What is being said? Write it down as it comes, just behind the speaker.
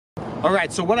All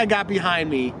right, so what I got behind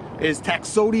me is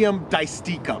Taxodium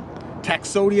distichum.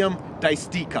 Taxodium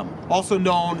distichum, also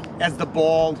known as the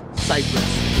bald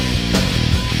cypress.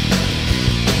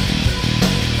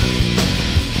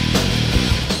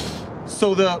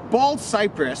 So the bald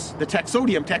cypress, the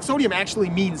Taxodium actually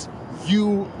means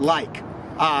you like.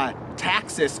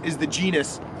 Taxus is the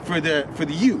genus for the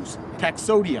yews.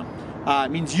 Taxodium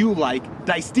means you like.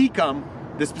 Distichum,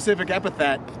 the specific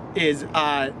epithet, is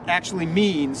actually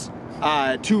means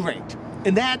two-ranked,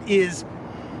 and that is,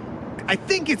 I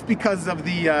think it's because of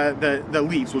the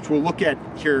leaves, which we'll look at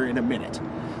here in a minute.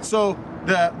 So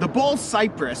the bald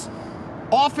cypress,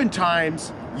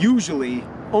 oftentimes, usually,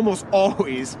 almost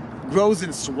always, grows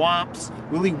in swamps,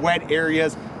 really wet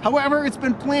areas. However, it's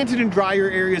been planted in drier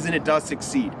areas and it does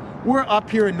succeed. We're up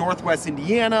here in northwest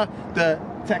Indiana. The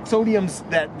Taxodiums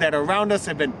that are around us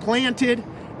have been planted,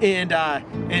 and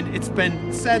it's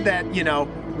been said that, you know,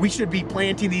 we should be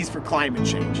planting these for climate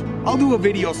change. I'll do a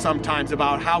video sometimes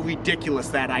about how ridiculous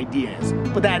that idea is,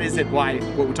 but that isn't what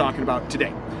we're talking about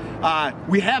today.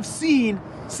 We have seen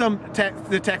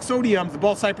the Taxodiums, the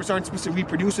bald cypress, aren't supposed to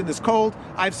reproduce in this cold.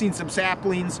 I've seen some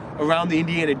saplings around the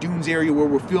Indiana Dunes area where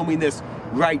we're filming this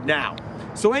right now.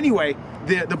 So anyway,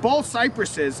 the bald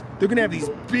cypresses, they're gonna have these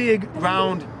big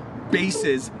round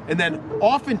bases, and then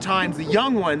oftentimes the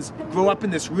young ones grow up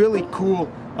in this really cool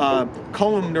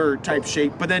columnar type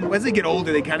shape, but then as they get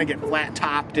older they kind of get flat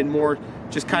topped and more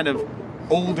just kind of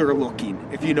older looking,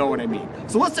 if you know what I mean.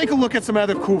 So let's take a look at some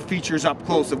other cool features up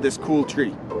close of this cool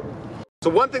tree. So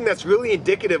one thing that's really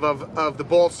indicative of the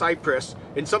bald cypress,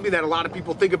 and something that a lot of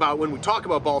people think about when we talk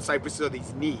about bald cypress, are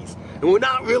these knees. And we're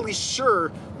not really sure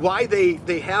why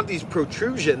they have these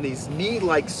protrusion, these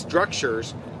knee-like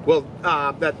structures, well,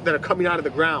 that are coming out of the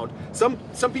ground. Some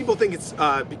people think it's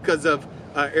because of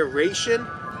aeration,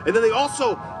 and then they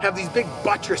also have these big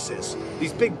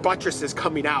buttresses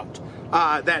coming out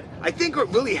that I think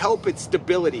really help its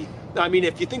stability. I mean,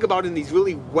 if you think about it, in these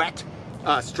really wet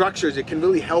structures, it can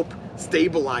really help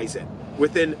stabilize it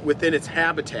within its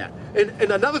habitat.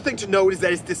 And another thing to note is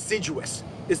that it's deciduous.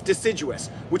 It's deciduous,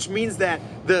 which means that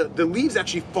the leaves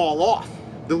actually fall off.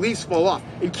 The leaves fall off.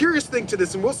 And curious thing to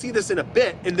this, and we'll see this in a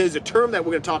bit, and there's a term that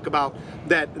we're going to talk about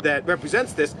that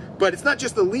represents this, but it's not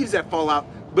just the leaves that fall out,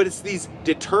 but it's these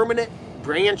determinate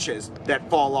branches that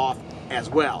fall off as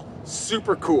well.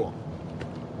 Super cool.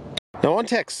 Now on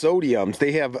Taxodiums,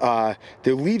 they have,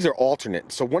 their leaves are alternate.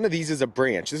 So one of these is a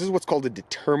branch. This is what's called a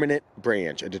determinate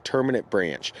branch,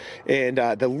 And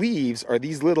the leaves are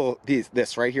these little,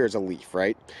 this right here is a leaf,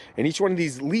 right? And each one of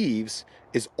these leaves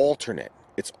is alternate.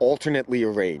 It's alternately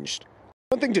arranged.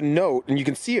 One thing to note, and you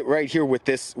can see it right here with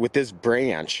this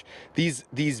branch, these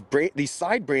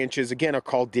side branches again are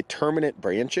called determinate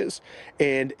branches,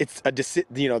 and it's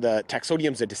the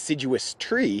Taxodium's a deciduous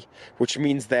tree, which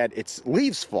means that its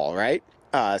leaves fall, right?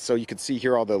 So you can see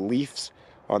here all the leaves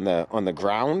on the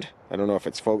ground. I don't know if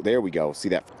it's there we go. See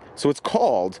that? So it's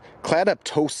called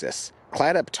cladoptosis.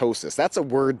 Cladoptosis. That's a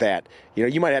word that, you know,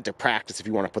 you might have to practice if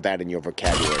you want to put that in your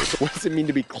vocabulary. So what does it mean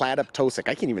to be cladoptosic?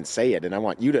 I can't even say it, and I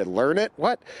want you to learn it.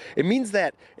 What? It means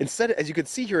that instead, as you can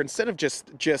see here, instead of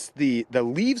just the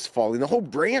leaves falling, the whole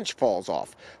branch falls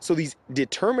off. So these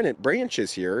determinate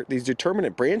branches here, these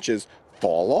determinate branches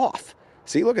fall off.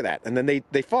 See, look at that. And then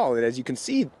they fall. And as you can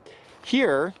see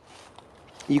here,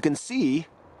 you can see,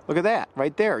 look at that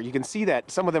right there. You can see that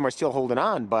some of them are still holding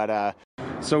on, but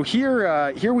so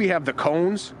here we have the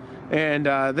cones, and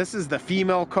this is the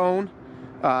female cone.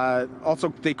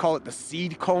 Also, they call it the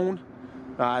seed cone.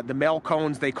 The male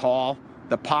cones they call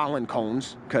the pollen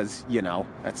cones, because, you know,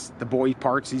 that's the boy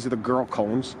parts. These are the girl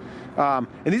cones. And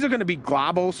these are going to be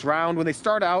globose, round. When they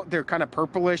start out, they're kind of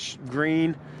purplish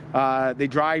green. They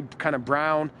dry kind of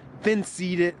brown,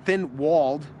 thin-seeded,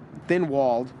 thin-walled.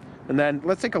 And then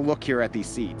let's take a look here at these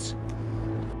seeds.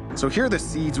 So here are the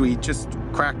seeds. We just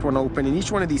cracked one open, and each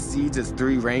one of these seeds is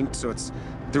 3 ranked, so it's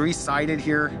 3-sided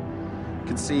here. You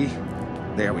can see,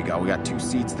 there we go. We got 2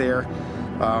 seeds there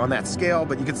on that scale,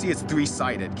 but you can see it's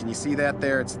 3-sided. Can you see that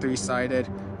there? It's 3-sided.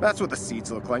 That's what the seeds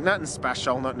look like. Nothing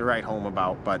special, nothing to write home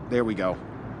about, but there we go.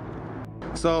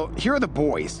 So here are the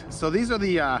boys. So these are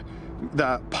the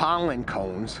pollen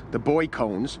cones, the boy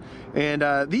cones, and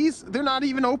they're not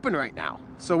even open right now.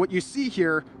 So what you see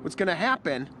here, what's going to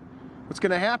happen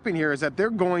here is that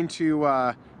they're going to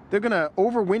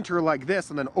overwinter like this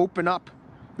and then open up.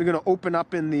 They're going to open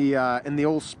up in the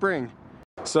old spring.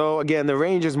 So again, the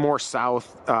range is more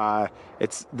south.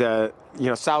 It's the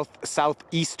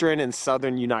southeastern and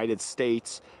southern United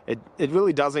States. It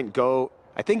really doesn't go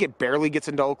I think it barely gets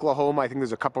into Oklahoma. I think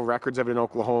there's a couple records of it in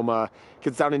Oklahoma.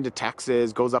 Gets down into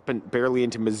Texas, goes up and barely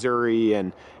into Missouri,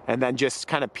 and then just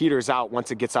kind of peters out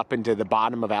once it gets up into the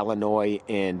bottom of Illinois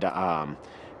and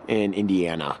in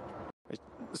Indiana.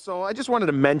 So I just wanted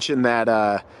to mention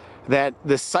that that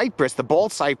the cypress, the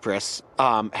bald cypress,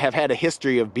 have had a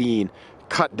history of being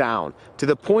cut down to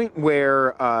the point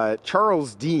where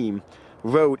Charles Dean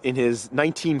wrote in his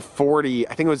 1940,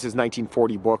 I think it was his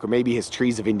 1940 book, or maybe his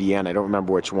Trees of Indiana, I don't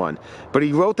remember which one, but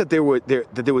he wrote that there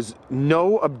was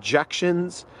no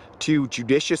objections to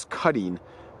judicious cutting,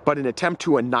 but an attempt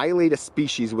to annihilate a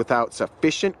species without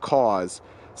sufficient cause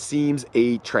seems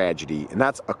a tragedy. And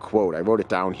that's a quote. I wrote it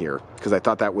down here because I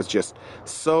thought that was just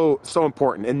so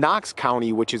important. In Knox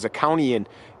County, which is a county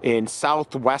in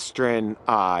southwestern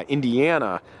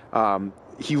Indiana,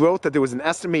 he wrote that there was an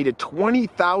estimated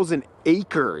 20,000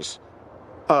 acres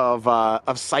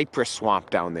of cypress swamp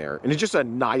down there, and it's just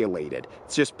annihilated.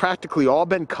 It's just practically all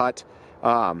been cut.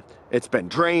 It's been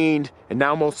drained, and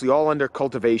now mostly all under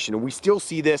cultivation. And we still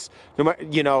see this.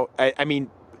 You know, I mean,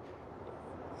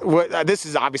 this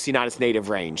is obviously not its native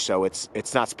range, so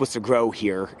it's not supposed to grow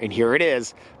here, and here it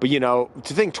is. But you know,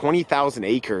 to think 20,000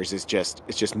 acres is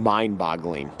just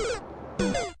mind-boggling.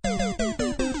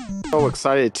 So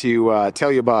excited to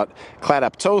tell you about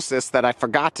cladaptosis that I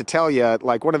forgot to tell you.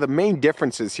 Like, one of the main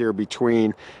differences here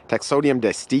between Taxodium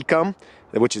distichum,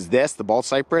 which is this, the bald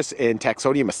cypress, and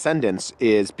Taxodium ascendens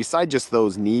is, beside just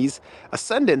those knees,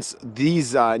 ascendens,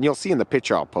 these, and you'll see in the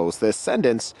picture I'll post, the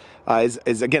ascendens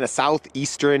is again a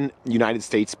southeastern United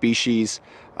States species,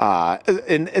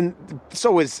 and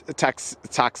so is Taxodium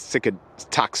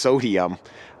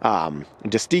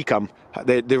distichum.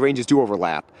 The ranges do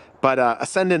overlap. But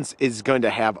ascendens is going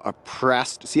to have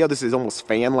oppressed, see how this is almost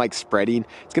fan-like spreading?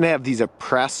 It's going to have these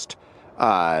oppressed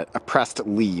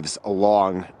leaves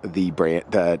along the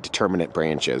determinate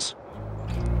branches.